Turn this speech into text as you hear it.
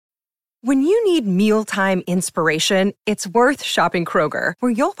When you need mealtime inspiration, it's worth shopping Kroger,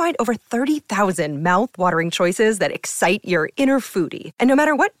 where you'll find over 30,000 mouth-watering choices that excite your inner foodie. And no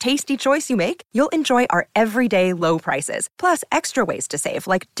matter what tasty choice you make, you'll enjoy our everyday low prices, plus extra ways to save,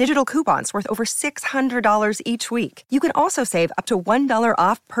 like digital coupons worth over $600 each week. You can also save up to $1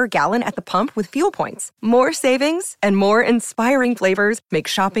 off per gallon at the pump with fuel points. More savings and more inspiring flavors make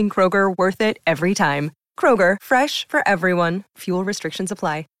shopping Kroger worth it every time. Kroger, fresh for everyone. Fuel restrictions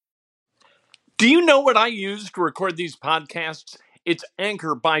apply. Do you know what I use to record these podcasts? It's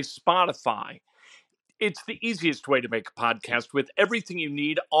Anchor by Spotify. It's the easiest way to make a podcast with everything you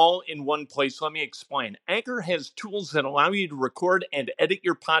need all in one place. Let me explain. Anchor has tools that allow you to record and edit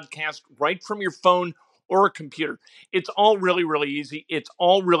your podcast right from your phone or a computer. It's all really, really easy. It's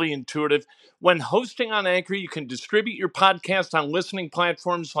all really intuitive. When hosting on Anchor, you can distribute your podcast on listening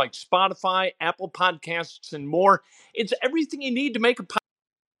platforms like Spotify, Apple Podcasts, and more. It's everything you need to make a podcast.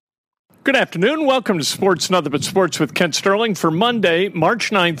 Good afternoon. Welcome to Sports Nothing But Sports with Kent Sterling for Monday, March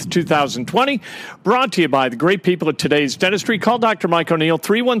 9th, 2020. Brought to you by the great people at Today's Dentistry. Call Dr. Mike O'Neill,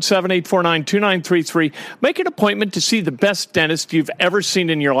 317-849-2933. Make an appointment to see the best dentist you've ever seen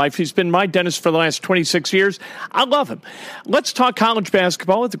in your life. He's been my dentist for the last 26 years. I love him. Let's talk college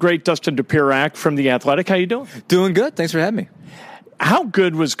basketball with the great Dustin Dopirak from The Athletic. How you doing? Doing good. Thanks for having me. How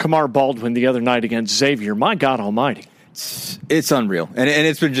good was Kamar Baldwin the other night against Xavier? My God almighty. It's unreal, and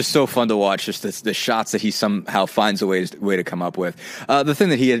it's been just so fun to watch. Just the shots that he somehow finds a way to come up with. The thing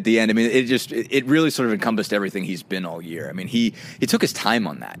that he had at the end, I mean, it really sort of encompassed everything he's been all year. I mean, he took his time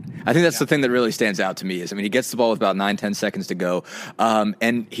on that. I think that's the thing that really stands out to me. Is, I mean, he gets the ball with about 9-10 seconds to go,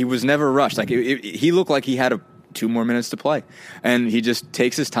 and he was never rushed. Like he looked like he had 2 more minutes to play, and he just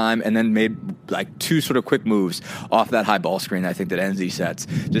takes his time and then made like 2 sort of quick moves off that high ball screen. I think that NZ sets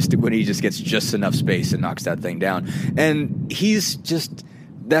just when he just gets just enough space and knocks that thing down, and he's just.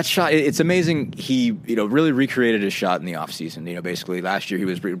 That shot, it's amazing. He, really recreated his shot in the offseason. Basically last year he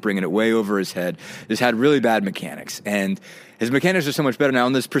was bringing it way over his head. Just had really bad mechanics, and his mechanics are so much better now.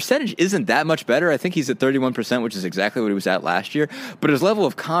 And this percentage isn't that much better. I think he's at 31%, which is exactly what he was at last year. But his level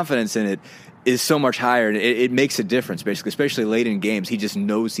of confidence in it is so much higher, and it makes a difference, basically, especially late in games. He just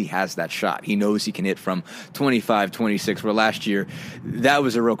knows he has that shot. He knows he can hit from 25, 26, where last year, that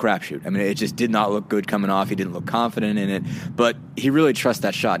was a real crapshoot. I mean, it just did not look good coming off. He didn't look confident in it, but he really trusts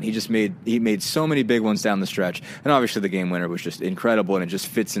that shot. And he made so many big ones down the stretch, and obviously the game winner was just incredible, and it just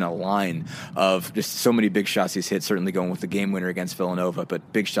fits in a line of just so many big shots he's hit, certainly going with the game winner against Villanova,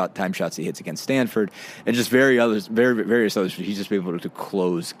 but big time shots he hits against Stanford, and just various others. He's just been able to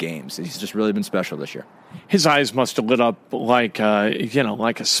close games. He's just really been special this year. His eyes must have lit up like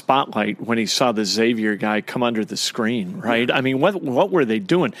a spotlight when he saw the Xavier guy come under the screen, right? I mean, what were they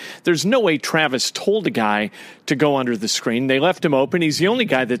doing? There's no way Travis told a guy to go under the screen. They left him open. He's the only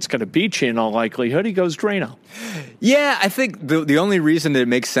guy that's going to beat you in all likelihood. He goes Drano. Yeah, I think the only reason that it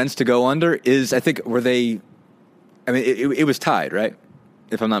makes sense to go under is it was tied, right?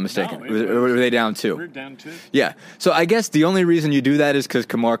 If I'm not mistaken. No, were they down 2? We're down 2. Yeah. So I guess the only reason you do that is because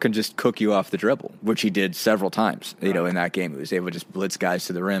Kamar can just cook you off the dribble, which he did several times, in that game. He was able to just blitz guys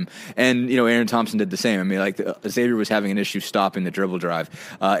to the rim. And, Aaron Thompson did the same. I mean, Xavier was having an issue stopping the dribble drive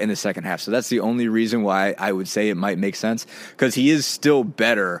in the second half. So that's the only reason why I would say it might make sense, because he is still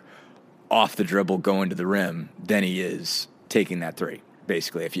better off the dribble going to the rim than he is taking that 3,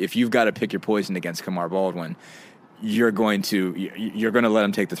 basically. If you've got to pick your poison against Kamar Baldwin, you're going to let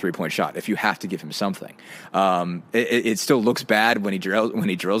him take the 3-point shot if you have to give him something. It still looks bad when he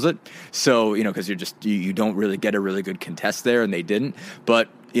drills it. So, because you don't really get a really good contest there, and they didn't. But,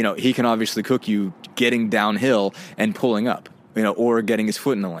 he can obviously cook you getting downhill and pulling up. Or getting his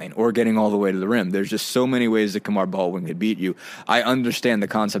foot in the lane, or getting all the way to the rim. There's just so many ways that Kamar Baldwin could beat you. I understand the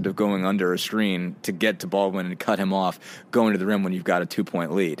concept of going under a screen to get to Baldwin and cut him off, going to the rim when you've got a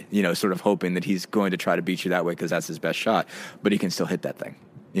 2-point lead, sort of hoping that he's going to try to beat you that way because that's his best shot. But he can still hit that thing,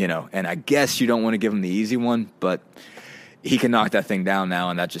 And I guess you don't want to give him the easy one, but he can knock that thing down now,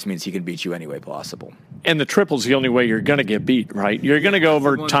 and that just means he can beat you any way possible. And the triple's the only way you're going to get beat, right? You're going to go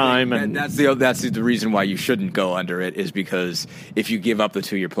over time, and that's the reason why you shouldn't go under it, is because if you give up the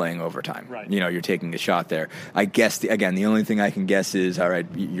 2, you're playing overtime. Right. You're taking a shot there. I guess the only thing I can guess is, all right,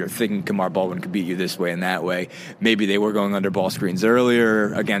 you're thinking Kamar Baldwin could beat you this way and that way. Maybe they were going under ball screens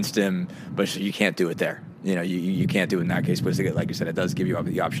earlier against him, but you can't do it there. You can't do it in that case, but like you said, it does give you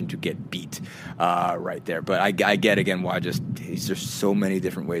the option to get beat right there. But I get, again, why there's so many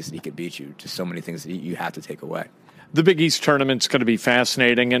different ways that he could beat you, just so many things that you have to take away. The Big East tournament's going to be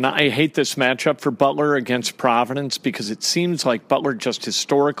fascinating, and I hate this matchup for Butler against Providence because it seems like Butler just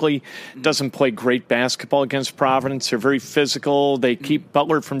historically doesn't play great basketball against Providence. They're very physical. They keep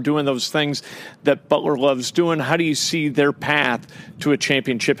Butler from doing those things that Butler loves doing. How do you see their path to a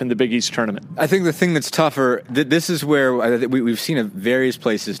championship in the Big East tournament? I think the thing that's tougher, this is where we've seen at various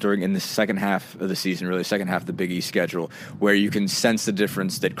places in the second half of the season, really second half of the Big East schedule, where you can sense the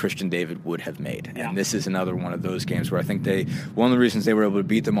difference that Christian David would have made. Yeah. And this is another one of those games where I think one of the reasons they were able to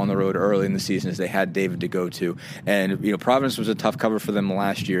beat them on the road early in the season is they had David to go to. And, Providence was a tough cover for them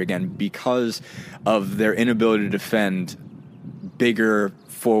last year, again, because of their inability to defend bigger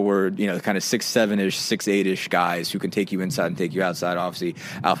forward, kind of 6'7-ish, 6'8-ish guys who can take you inside and take you outside. Obviously,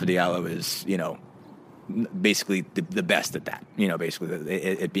 Alpha Diallo is, basically the best at that, basically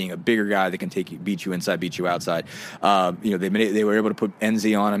it being a bigger guy that can beat you inside, beat you outside. They were able to put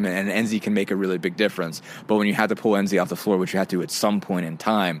Enzi on him, and Enzi can make a really big difference. But when you had to pull Enzi off the floor, which you had to at some point in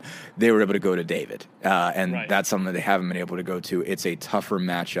time, they were able to go to David. And that's something that they haven't been able to go to. It's a tougher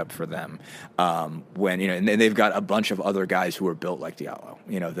matchup for them when, and they've got a bunch of other guys who are built like Diallo,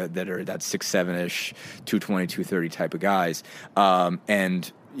 that are that 6'7-ish, 220, 230 type of guys.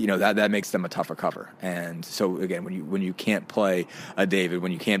 That makes them a tougher cover. And so again, when you can't play a David,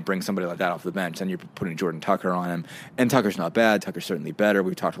 when you can't bring somebody like that off the bench, then you're putting Jordan Tucker on him. And Tucker's not bad. Tucker's certainly better.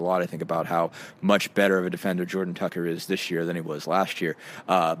 We've talked a lot, I think, about how much better of a defender Jordan Tucker is this year than he was last year.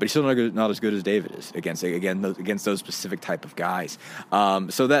 But he's still not as good as David is against those specific type of guys.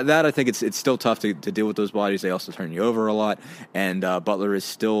 So that I think it's still tough to deal with those bodies. They also turn you over a lot. And Butler is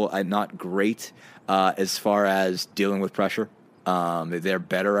still not great as far as dealing with pressure. They're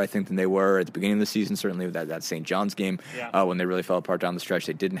better, I think, than they were at the beginning of the season. Certainly with that St. John's game, when they really fell apart down the stretch.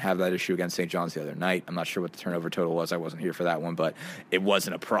 They didn't have that issue against St. John's the other night. I'm not sure what the turnover total was. I wasn't here for that one, but it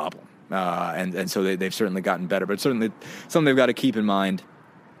wasn't a problem. And so they've certainly gotten better. But it's certainly something they've got to keep in mind.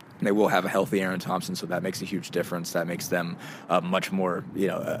 They will have a healthy Aaron Thompson, so that makes a huge difference. That makes them much more,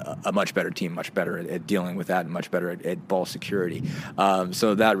 a much better team, much better at dealing with that, and much better at ball security.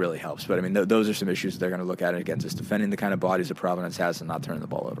 So that really helps. But, I mean, those are some issues that they're going to look at against, just defending the kind of bodies that Providence has and not turning the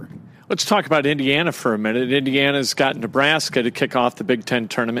ball over. Let's talk about Indiana for a minute. Indiana's got Nebraska to kick off the Big Ten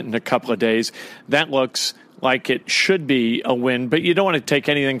tournament in a couple of days. That looks like it should be a win, but you don't want to take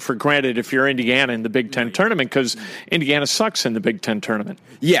anything for granted if you're Indiana in the Big Ten tournament, because Indiana sucks in the Big Ten tournament.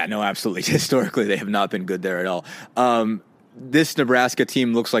 Yeah, no, absolutely. Historically, they have not been good there at all. This Nebraska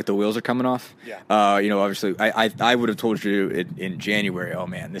team looks like the wheels are coming off. Yeah. Obviously, I would have told you in January, oh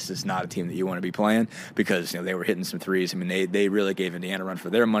man, this is not a team that you want to be playing, because they were hitting some threes. I mean, they really gave Indiana a run for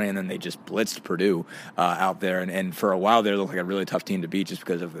their money, and then they just blitzed Purdue out there, and for a while they looked like a really tough team to beat just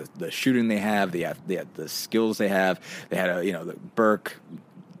because of the shooting they have, the skills they have. They had the Burke,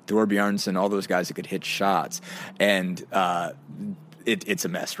 Thorbjornsen, all those guys that could hit shots, and it's a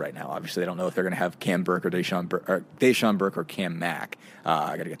mess right now. Obviously, I don't know if they're going to have Cam Burke or Deshaun Burke or Cam Mack.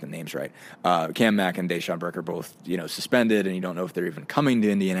 I got to get the names right. Cam Mack and Deshaun Burke are both, suspended, and you don't know if they're even coming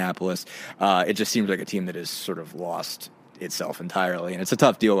to Indianapolis. It just seems like a team that has sort of lost itself entirely, and it's a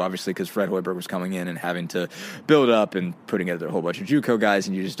tough deal, obviously, because Fred Hoiberg was coming in and having to build up and putting together a whole bunch of JUCO guys,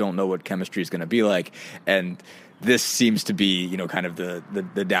 and you just don't know what chemistry is going to be like. And this seems to be, kind of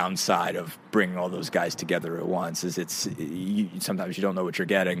the downside of bringing all those guys together at once. Is sometimes you don't know what you're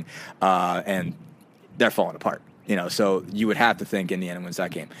getting, and they're falling apart. So you would have to think Indiana wins that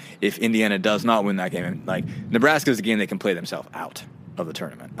game. If Indiana does not win that game, like Nebraska is a game they can play themselves out of the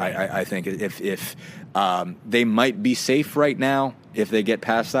tournament. I think if they might be safe right now if they get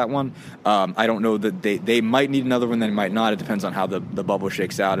past that one. I don't know that they might need another one, they might not. It depends on how the bubble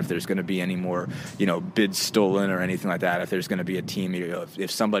shakes out, if there's going to be any more bids stolen or anything like that, if there's going to be a team,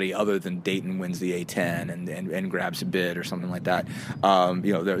 if somebody other than Dayton wins the A-10 and grabs a bid or something like that.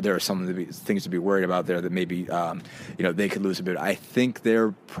 There are some things to be worried about there that maybe they could lose a bid. I think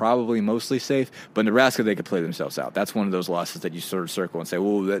they're probably mostly safe, but Nebraska, they could play themselves out. That's one of those losses that you sort of circle and say,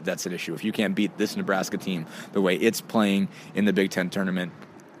 well, that's an issue. If you can't beat this Nebraska team the way it's playing in the Big Ten tournament,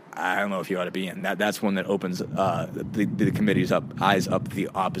 I don't know if you ought to be in. That's one that opens the committee's eyes up the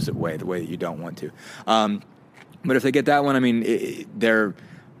opposite way, the way that you don't want to. But if they get that one, I mean, they're,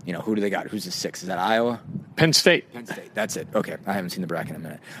 who do they got? Who's the 6? Is that Iowa? Penn State. That's it. Okay, I haven't seen the bracket in a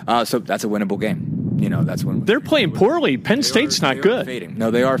minute. So that's a winnable game. That's when they're playing poorly. Penn State's not good. Fading.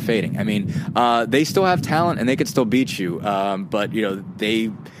 No, they are fading. I mean, they still have talent and they could still beat you. But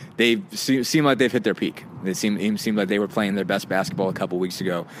they seem like they've hit their peak. It seemed like they were playing their best basketball a couple weeks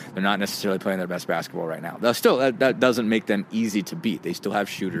ago. They're not necessarily playing their best basketball right now. Now, still, that doesn't make them easy to beat. They still have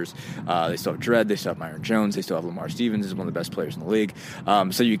shooters. They still have Dredd. They still have Myron Jones. They still have Lamar Stevens, who's one of the best players in the league.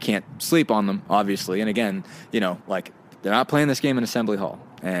 So you can't sleep on them, obviously. And again, like, they're not playing this game in Assembly Hall.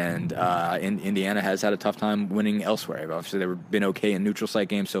 And Indiana has had a tough time winning elsewhere. Obviously, they've been okay in neutral site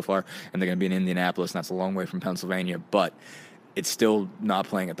games so far, and they're going to be in Indianapolis, and that's a long way from Pennsylvania. But it's still not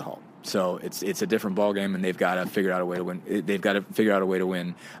playing at the Hall. So it's a different ballgame, and they've got to figure out a way to win. They've got to figure out a way to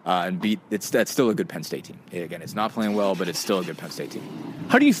win and beat. That's still a good Penn State team. Again, it's not playing well, but it's still a good Penn State team.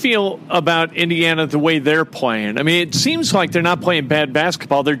 How do you feel about Indiana, the way they're playing? I mean, it seems like they're not playing bad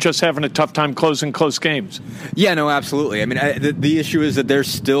basketball. They're just having a tough time closing close games. Yeah, no, absolutely. I mean, the issue is that they're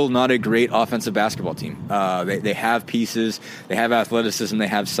still not a great offensive basketball team. They have pieces, they have athleticism, they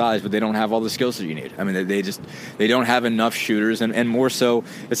have size, but they don't have all the skills that you need. I mean, they don't have enough shooters, and more so,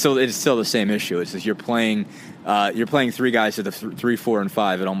 it's still the same issue. It's just you're playing three guys at the 3, 4, and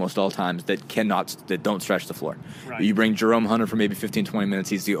 5 at almost all times that don't stretch the floor. Right. You bring Jerome Hunter for maybe 15, 20 minutes.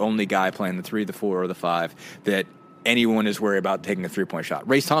 He's the only guy playing the 3, the 4, or the 5 that anyone is worried about taking a 3-point shot.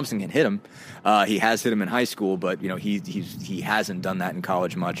 Race Thompson can hit him. He has hit him in high school, but he hasn't done that in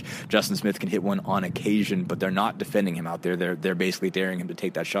college much. Justin Smith can hit one on occasion, but they're not defending him out there. They're basically daring him to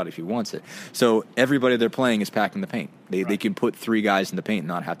take that shot if he wants it. So everybody they're playing is packing the paint. They can put 3 guys in the paint and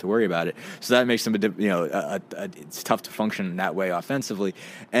not have to worry about it. So that makes them it's tough to function that way offensively.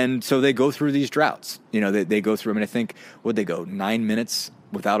 And so they go through these droughts. They go through. I mean, I think would they go 9 minutes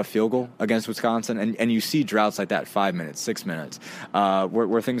without a field goal against Wisconsin, and you see droughts like that, 5 minutes, 6 minutes,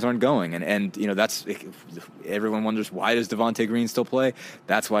 where things aren't going, and that's everyone wonders, why does Devontae Green still play?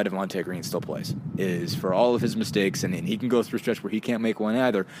 That's why Devontae Green still plays, is for all of his mistakes, and he can go through a stretch where he can't make one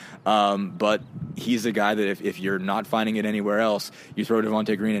either, but he's a guy that if you're not finding it anywhere else, you throw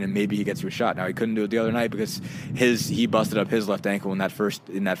Devontae Green in and maybe he gets you a shot. Now, he couldn't do it the other night because he busted up his left ankle in that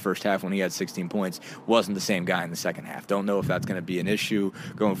first half when he had 16 points. Wasn't the same guy in the second half. Don't know if that's going to be an issue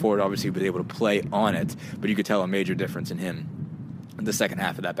going forward. Obviously, he was able to play on it, but you could tell a major difference in him in the second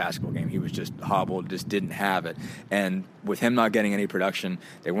half of that basketball game. He was just hobbled, just didn't have it. And with him not getting any production,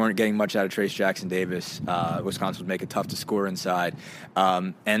 they weren't getting much out of Trace Jackson Davis. Wisconsin would make it tough to score inside,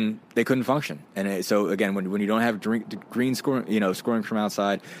 and they couldn't function. And so again, when you don't have Green scoring from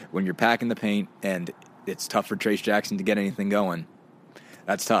outside, when you're packing the paint, and it's tough for Trace Jackson to get anything going,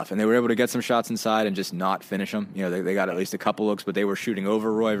 that's tough. And they were able to get some shots inside and just not finish them. They got at least a couple looks, but they were shooting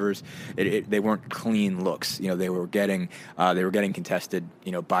over Roivers. They weren't clean looks. They were getting contested,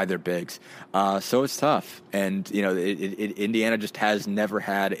 by their bigs. So it's tough. And, Indiana just has never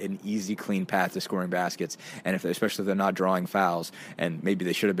had an easy, clean path to scoring baskets. And especially if they're not drawing fouls, and maybe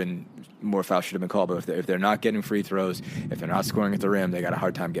they should have been, more fouls should have been called, but if they're not getting free throws, if they're not scoring at the rim, they got a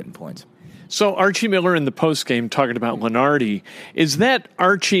hard time getting points. So Archie Miller in the postgame talking about Lenardi, is that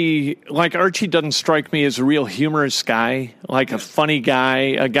Archie doesn't strike me as a real humorous guy, like a funny guy,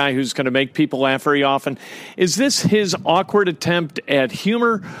 a guy who's going to make people laugh very often. Is this his awkward attempt at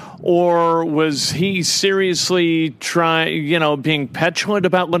humor, or was he seriously being petulant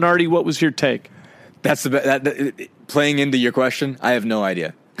about Lenardi? What was your take? That's playing into your question. I have no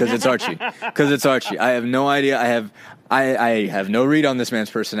idea. Because it's Archie. I have no idea. I have no read on this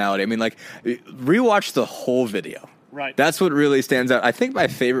man's personality. I mean, rewatch the whole video. Right. That's what really stands out. I think my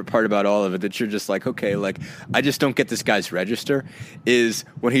favorite part about all of it, that you're just like, okay, I just don't get this guy's register, is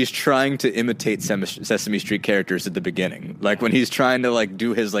when he's trying to imitate Sesame Street characters at the beginning. Like when he's trying to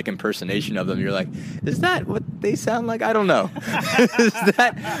do his impersonation of them, you're like, is that what they sound like? I don't know.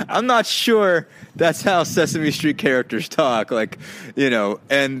 I'm not sure that's how Sesame Street characters talk. And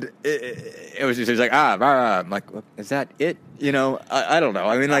it was just, he's like, I'm like, is that it? I don't know.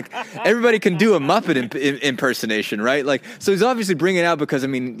 I mean, everybody can do a Muppet impersonation, right? So he's obviously bringing it out because,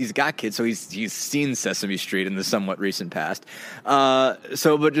 he's got kids, so he's seen Sesame Street in the somewhat recent past. But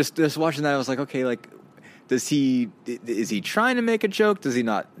just watching that, I was like, okay, is he trying to make a joke? Does he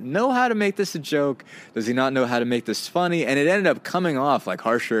not know how to make this a joke? Does he not know how to make this funny? And it ended up coming off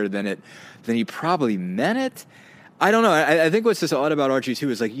harsher than he probably meant it. I don't know. I think what's just odd about Archie too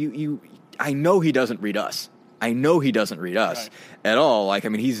is I know he doesn't read us. Right. At all.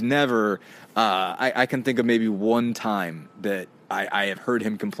 He's never. I can think of maybe one time that I have heard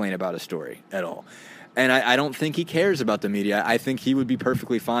him complain about a story at all. And I don't think he cares about the media. I think he would be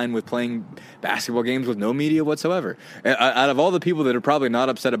perfectly fine with playing basketball games with no media whatsoever. Out of all the people that are probably not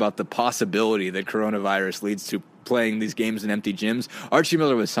upset about the possibility that coronavirus leads to playing these games in empty gyms, Archie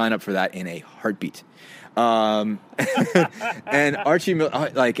Miller would sign up for that in a heartbeat. And Archie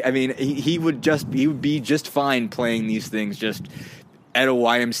Miller, he would be just fine playing these things just at a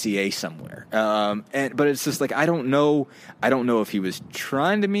YMCA somewhere. But it's just like I don't know if he was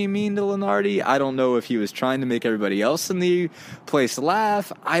trying to be mean to Lunardi. I don't know if he was trying to make everybody else in the place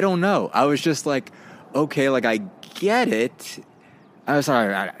laugh. I don't know. I was just like, okay, like I get it. I'm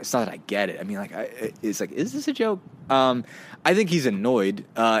sorry, it's not that I get it. I mean, like, it's like, is this a joke? I think he's annoyed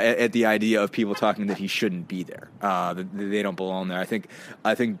at the idea of people talking that he shouldn't be there. That they don't belong there.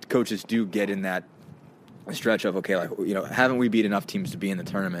 I think coaches do get in that stretch of, okay, like, you know, haven't we beat enough teams to be in the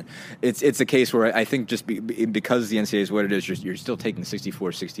tournament? It's a case where I think just because the NCAA is what it is, you're still taking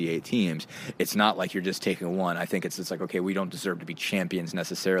 64, 68 teams. It's not like you're just taking one. I think it's like, okay, we don't deserve to be champions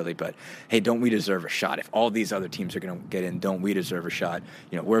necessarily, but hey, don't we deserve a shot? If all these other teams are going to get in, don't we deserve a shot?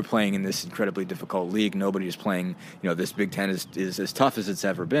 You know, we're playing in this incredibly difficult league. Nobody is playing, you know, this Big Ten is as tough as it's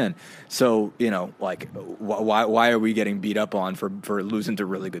ever been. So, you know, like, why are we getting beat up on for losing to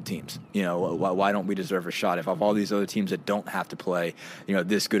really good teams? You know, why don't we deserve a shot? If of all these other teams that don't have to play, you know,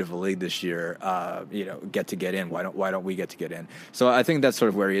 this good of a league this year, you know, get in, why don't we get to get in? So I think that's sort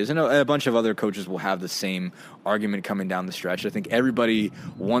of where he is. And a bunch of other coaches will have the same argument coming down the stretch. I think everybody,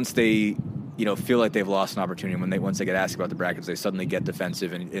 once they, you know, feel like they've lost an opportunity, once they get asked about the brackets, they suddenly get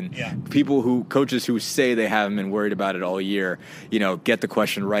defensive, and coaches who say they haven't been worried about it all year, you know, get the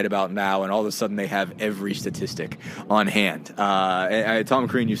question right about now, and all of a sudden they have every statistic on hand. Tom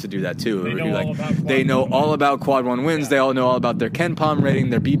Crean used to do that too. They know all about quad one wins. Yeah. They all know all about their KenPom rating,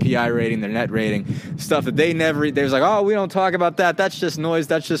 their BPI rating, their net rating, stuff that they was like, oh, we don't talk about that. That's just noise.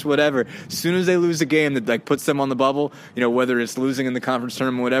 That's just whatever. As soon as they lose a game that like puts them on the bubble, you know, whether it's losing in the conference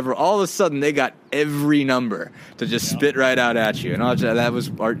tournament, whatever, all of a sudden they got every number to just spit right out at you. And that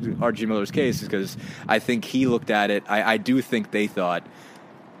was Archie Miller's case, because I think he looked at it. I do think they thought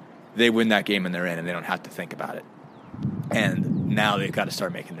they win that game and they're in, and they don't have to think about it. And now they've got to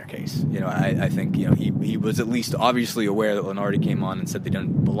start making their case. You know, I think, you know, he was at least obviously aware that Lunardi came on and said they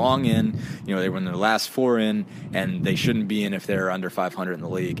didn't belong in. You know, they were in their last four in, and they shouldn't be in if they're under 500 in the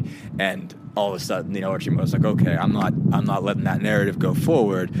league. And all of a sudden, you know, Archie was like, okay, I'm not letting that narrative go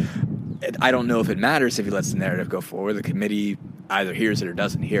forward. I don't know if it matters if he lets the narrative go forward. The committee either hears it or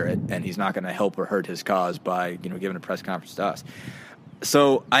doesn't hear it, and he's not going to help or hurt his cause by, you know, giving a press conference to us.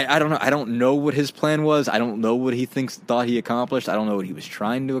 So I don't know. I don't know what his plan was. I don't know what he thought he accomplished. I don't know what he was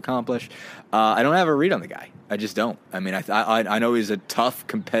trying to accomplish. I don't have a read on the guy. I just don't. I mean, I know he's a tough,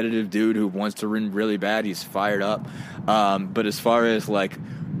 competitive dude who wants to win really bad. He's fired up. But as far as like,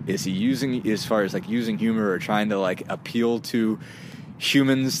 is he using humor or trying to like appeal to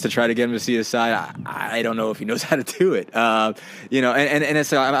humans to try to get him to see his side, I don't know if he knows how to do it. You know, and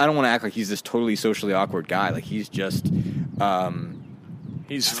it's, I don't want to act like he's this totally socially awkward guy. Like, he's just.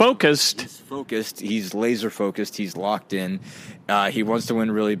 He's focused. He's laser focused. He's locked in. He wants to win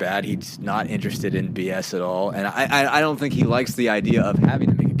really bad. He's not interested in BS at all. And I don't think he likes the idea of having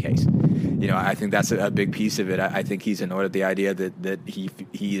to make a case. You know, I think that's a big piece of it. I think he's annoyed at the idea that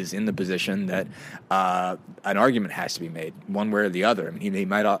he is in the position that an argument has to be made one way or the other. I mean, he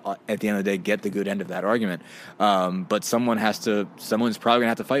might at the end of the day get the good end of that argument, but someone's probably gonna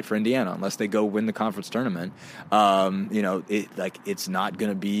have to fight for Indiana unless they go win the conference tournament. You know, it's not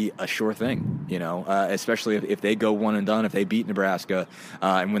gonna be a sure thing. You know, especially if they go one and done, if they beat Nebraska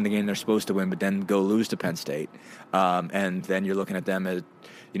and win the game they're supposed to win, but then go lose to Penn State, and then you're looking at them as,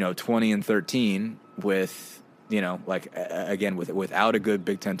 you know, 20-13 with, you know, like, again, without a good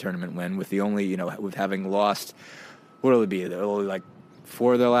Big Ten tournament win, with the only, you know, with having lost, what will it be? They're only like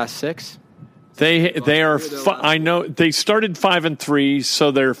 4 of their last 6. They are. I know they started 5-3,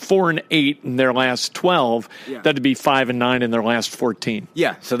 so they're 4-8 in their last 12. Yeah. That'd be 5-9 in their last 14.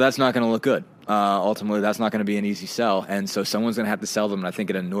 Yeah, so that's not going to look good. Ultimately, that's not going to be an easy sell, and so someone's going to have to sell them, and I think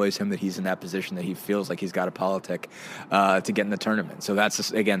it annoys him that he's in that position, that he feels like he's got to politic to get in the tournament. So that's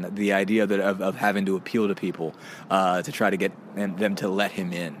just, again, the idea that of having to appeal to people to try to get them to let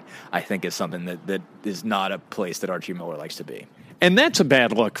him in, I think is something that is not a place that Archie Miller likes to be. And that's a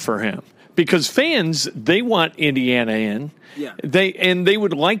bad look for him, because fans, they want Indiana in. Yeah. They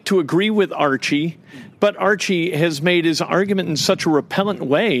would like to agree with Archie, but Archie has made his argument in such a repellent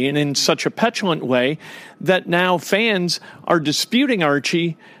way and in such a petulant way that now fans are disputing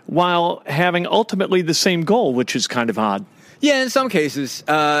Archie while having ultimately the same goal, which is kind of odd. Yeah, in some cases,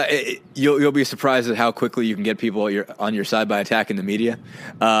 you'll be surprised at how quickly you can get people on your side by attacking the media,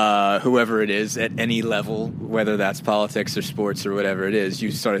 whoever it is at any level, whether that's politics or sports or whatever it is.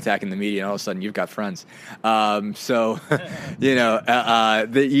 You start attacking the media, and all of a sudden you've got friends. So, you know,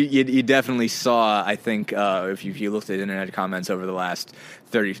 you definitely saw. I think if you looked at internet comments over the last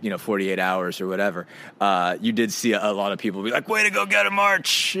 48 hours or whatever, you did see a lot of people be like, "Way to go, get a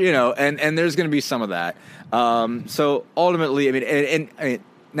march!" You know, and there's going to be some of that. So ultimately, I mean,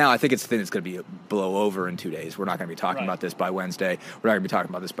 Now, I think it's a thing that's going to be blow over in 2 days. We're not going to be talking about this by Wednesday. We're not going to be talking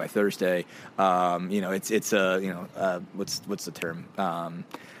about this by Thursday. It's what's the term?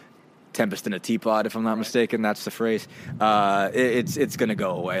 Tempest in a teapot, if I'm not mistaken. That's the phrase. It's going to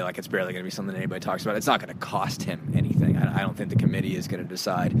go away. Like, it's barely going to be something anybody talks about. It's not going to cost him anything. I don't think the committee is going to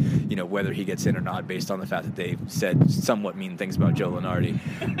decide, whether he gets in or not based on the fact that they've said somewhat mean things about Joe Lunardi.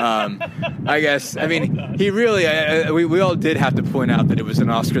 I guess. I mean, he really. We all did have to point out that it was an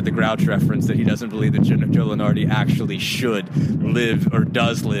Oscar the Grouch reference, that he doesn't believe that Joe Lunardi actually should live or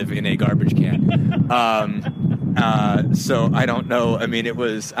does live in a garbage can. So I don't know. I mean, it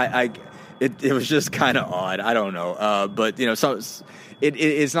was it was just kind of odd. I don't know. But so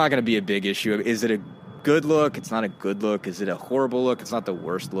it's not going to be a big issue. Is it a good look? It's not a good look. Is it a horrible look? It's not the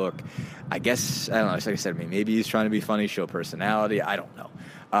worst look. I guess, I don't know. Like I said, maybe he's trying to be funny, show personality. I don't know.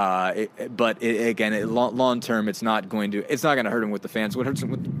 Long term, it's not going to hurt him with the fans. What hurts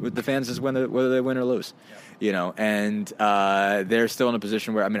him with the fans is whether they win or lose, and they're still in a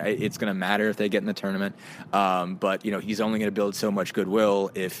position where, it's going to matter if they get in the tournament. But he's only going to build so much goodwill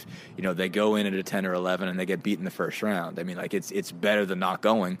if, they go in at a 10 or 11 and they get beat in the first round. It's better than not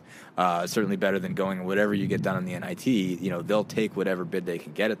going, certainly better than going. Whatever you get done on the NIT, they'll take whatever bid they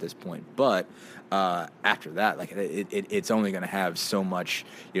can get at this point. But after that, it's only going to have so much,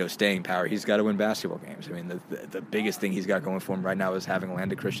 staying power. He's got to win basketball games. The biggest thing he's got going for him right now is having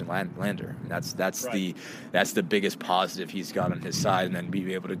landed Christian Lander. That's right. That's the biggest positive he's got on his side, and then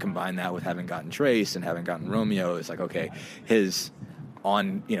be able to combine that with having gotten Trace and having gotten Romeo. It's like, okay, his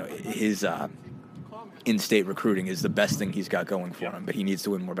in-state recruiting is the best thing he's got going for him, but he needs to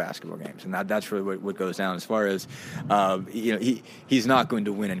win more basketball games, and that's really what goes down. As far as he's not going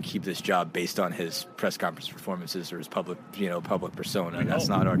to win and keep this job based on his press conference performances or his public persona. That's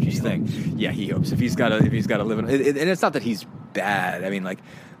not Archie's thing. Yeah, he hopes if he's got to live in, and it's not that he's bad.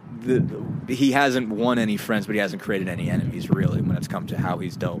 He hasn't won any friends, but he hasn't created any enemies, really, when it's come to how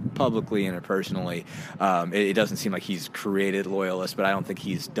he's dealt publicly and interpersonally. It doesn't seem like he's created loyalists, but I don't think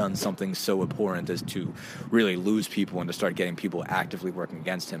he's done something so abhorrent as to really lose people and to start getting people actively working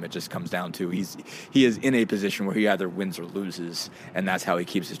against him. It just comes down to he is in a position where he either wins or loses, and that's how he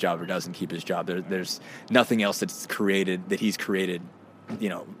keeps his job or doesn't keep his job. There's nothing else that he's created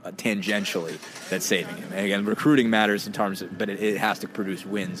tangentially that's saving him. And again, recruiting matters in terms of, but it has to produce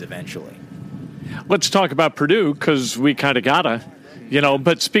wins eventually. Let's talk about Purdue, because we kind of gotta,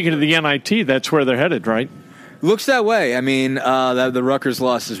 but speaking of the NIT, that's where they're headed, right? Looks that way. The Rutgers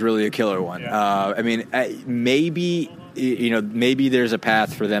loss is really a killer one. Maybe there's a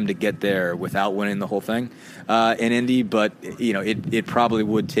path for them to get there without winning the whole thing in Indy, but it probably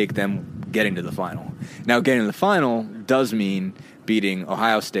would take them getting to the final. Now, getting to the final does mean beating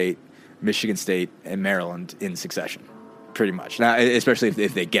Ohio State, Michigan State, and Maryland in succession, pretty much. Now, especially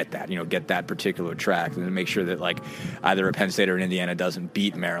if they get that particular track, and to make sure that either a Penn State or an Indiana doesn't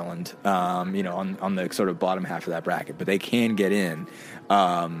beat Maryland, on the sort of bottom half of that bracket. But they can get in.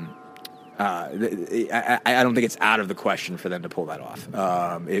 I don't think it's out of the question for them to pull that off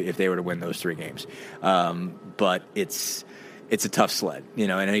if they were to win those 3 games. But it's a tough sled,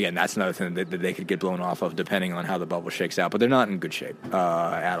 and again, that's another thing that they could get blown off of depending on how the bubble shakes out. But they're not in good shape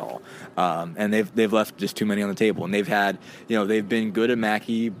at all, and they've left just too many on the table. And they've had, they've been good at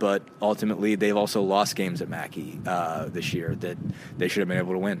Mackey, but ultimately they've also lost games at Mackey this year that they should have been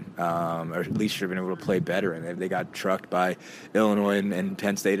able to win, or at least should have been able to play better. And they got trucked by Illinois and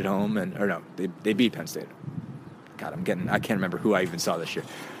Penn State at home, they beat Penn State. God, I can't remember who I even saw this year.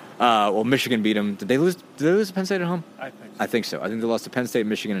 Michigan beat them. Did they lose to Penn State at home? I think so. I think they lost to Penn State,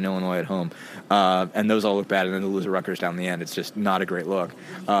 Michigan, and Illinois at home. And those all look bad, and then they lose to Rutgers down the end. It's just not a great look.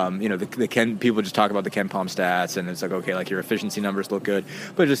 People just talk about the KenPom stats, and it's like, okay, your efficiency numbers look good.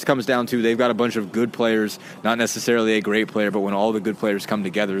 But it just comes down to they've got a bunch of good players, not necessarily a great player, but when all the good players come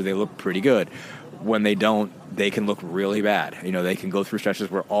together, they look pretty good. When they don't, they can look really bad. They can go through stretches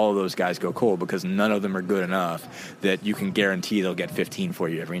where all of those guys go cold because none of them are good enough that you can guarantee they'll get 15 for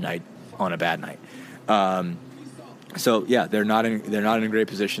you every night on a bad night. They're not in a great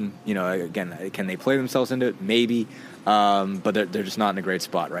position. Again, can they play themselves into it? Maybe, but they're just not in a great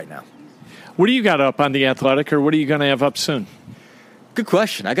spot right now. What do you got up on The Athletic, or what are you going to have up soon? Good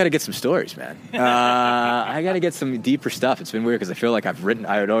question. I got to get some stories, man. I got to get some deeper stuff. It's been weird because I feel like I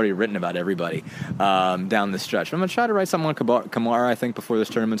had already written about everybody down the stretch. I'm going to try to write something on Kamara, I think, before this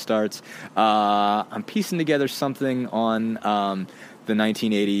tournament starts. I'm piecing together something on the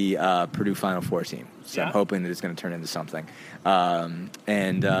 1980 Purdue Final Four team. So I'm hoping that it's going to turn into something.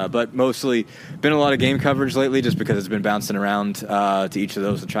 But mostly been a lot of game coverage lately just because it's been bouncing around to each of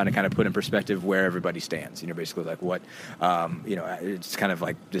those and trying to kind of put in perspective where everybody stands. Basically like what, it's kind of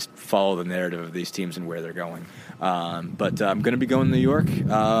like just follow the narrative of these teams and where they're going. But I'm going to be going to New York,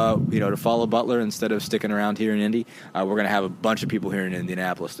 to follow Butler instead of sticking around here in Indy. We're going to have a bunch of people here in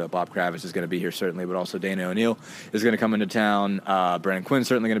Indianapolis, though. Bob Kravitz is going to be here, certainly, but also Dana O'Neill is going to come into town. Brandon Quinn's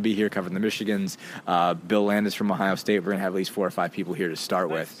certainly going to be here covering the Michigans. Bill Landis from Ohio State. We're going to have at least 4 or 5 people here to start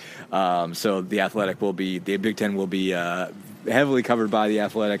with. So the Big Ten will be heavily covered by the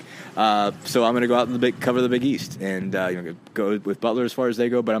Athletic. So I'm going to go out and cover the Big East and go with Butler as far as they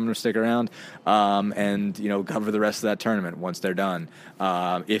go, but I'm going to stick around and cover the rest of that tournament once they're done.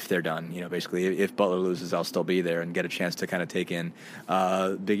 If they're done, basically if Butler loses, I'll still be there and get a chance to kind of take in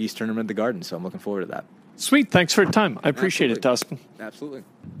Big East tournament at the Garden. So I'm looking forward to that. Sweet. Thanks for your time. I appreciate it, Dustin. Absolutely.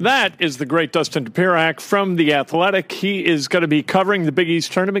 That is the great Dustin Dopirak from The Athletic. He is going to be covering the Big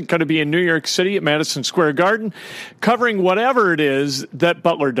East tournament, going to be in New York City at Madison Square Garden, covering whatever it is that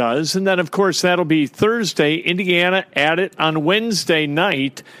Butler does. And then, of course, that'll be Thursday. Indiana at it on Wednesday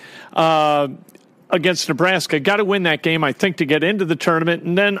night against Nebraska. Got to win that game, I think, to get into the tournament.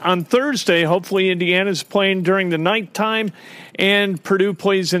 And then on Thursday, hopefully Indiana's playing during the nighttime and Purdue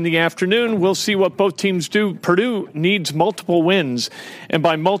plays in the afternoon. We'll see what both teams do. Purdue needs multiple wins, and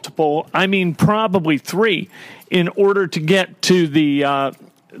by multiple, I mean probably 3 in order to get to the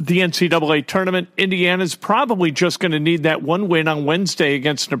NCAA tournament. Indiana's probably just going to need that 1 win on Wednesday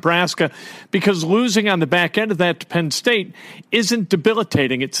against Nebraska because losing on the back end of that to Penn State isn't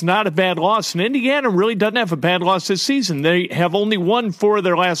debilitating. It's not a bad loss, and Indiana really doesn't have a bad loss this season. They have only won 4 of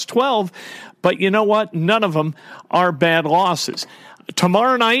their last 12, but you know what? None of them are bad losses.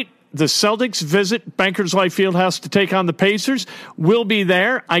 Tomorrow night, the Celtics visit Bankers Life Fieldhouse to take on the Pacers. We'll be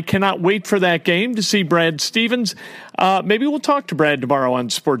there. I cannot wait for that game to see Brad Stevens. Maybe we'll talk to Brad tomorrow on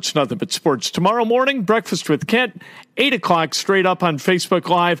Sports Nothing But Sports. Tomorrow morning, Breakfast with Kent, 8 o'clock straight up on Facebook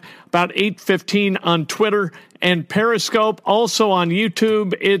Live, about 8:15 on Twitter and Periscope, also on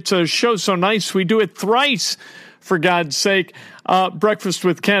YouTube. It's a show so nice we do it thrice, for God's sake. Breakfast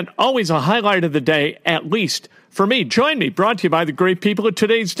with Kent, always a highlight of the day, at least for me. Join me, brought to you by the great people at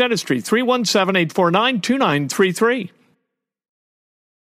Today's Dentistry, 317-849-2933.